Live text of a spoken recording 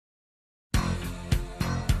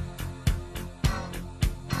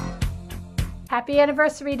Happy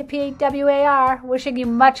anniversary to PWAR. Wishing you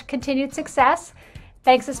much continued success.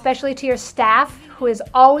 Thanks especially to your staff, who is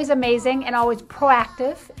always amazing and always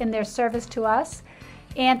proactive in their service to us.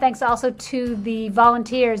 And thanks also to the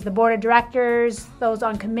volunteers, the board of directors, those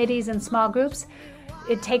on committees and small groups.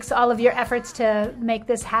 It takes all of your efforts to make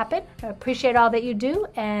this happen. I appreciate all that you do,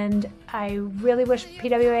 and I really wish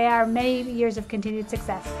PWAR many years of continued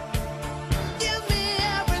success.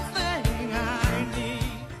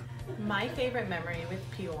 My favorite memory with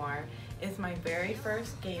PWAR is my very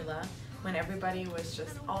first gala, when everybody was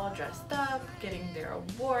just all dressed up, getting their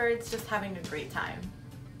awards, just having a great time.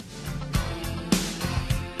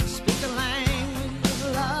 Speak the language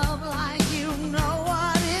of love like you know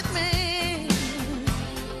what it means.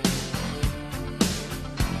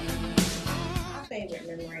 My favorite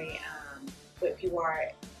memory with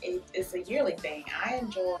PWAR, it's a yearly thing. I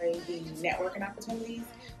enjoy the networking opportunities,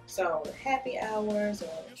 so happy hours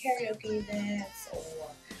or karaoke events or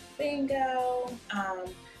bingo.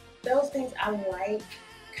 Those things I like,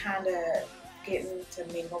 kind of getting to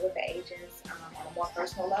mingle with the agents on a more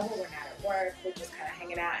personal level. We're not at work, we're just kind of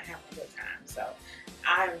hanging out and having a good time. So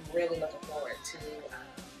I'm really looking forward to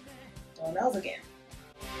doing those again.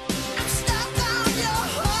 I'm stuck on your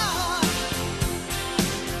heart.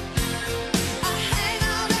 I hang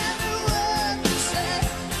on every word you say.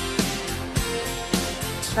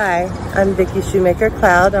 Hi, I'm Vicki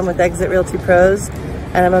Shoemaker-Cloud. I'm with Exit Realty Pros,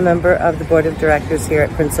 and I'm a member of the board of directors here at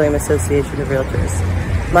Prince William Association of Realtors.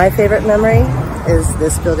 My favorite memory is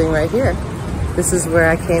this building right here. This is where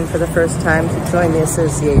I came for the first time to join the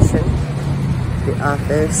association, the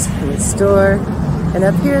office and the store, and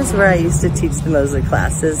up here is where I used to teach the Mosley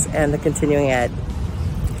classes and the continuing ed.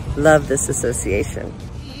 Love this association.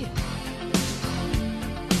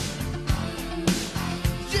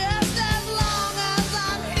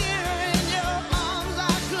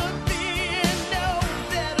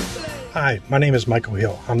 Hi, my name is Michael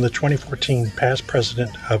Hill. I'm the 2014 past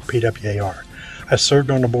president of PWAR. I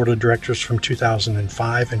served on the board of directors from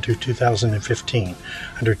 2005 into 2015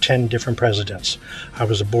 under 10 different presidents. I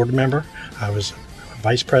was a board member, I was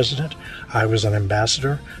vice president, I was an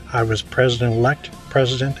ambassador, I was president-elect,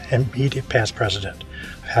 president, and immediate past president.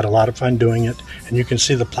 I had a lot of fun doing it, and you can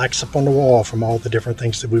see the plaques up on the wall from all the different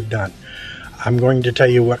things that we've done. I'm going to tell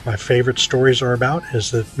you what my favorite stories are about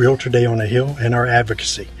is the Realtor Day on a Hill and our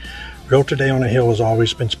advocacy. Realtor Day on a Hill has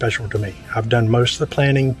always been special to me. I've done most of the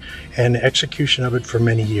planning and execution of it for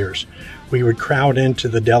many years. We would crowd into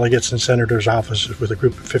the delegates and senators' offices with a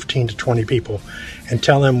group of 15 to 20 people and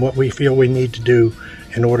tell them what we feel we need to do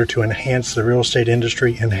in order to enhance the real estate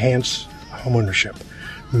industry, enhance homeownership.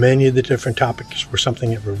 Many of the different topics were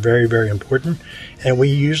something that were very, very important, and we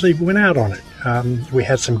usually went out on it. We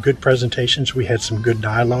had some good presentations, we had some good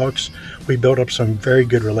dialogues, we built up some very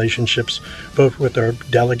good relationships, both with our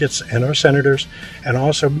delegates and our senators, and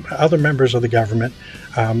also other members of the government,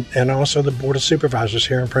 and also the Board of Supervisors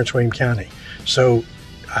here in Prince William County. So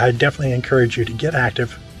I definitely encourage you to get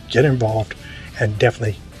active, get involved, and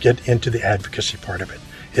definitely get into the advocacy part of it.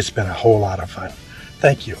 It's been a whole lot of fun.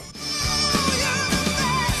 Thank you.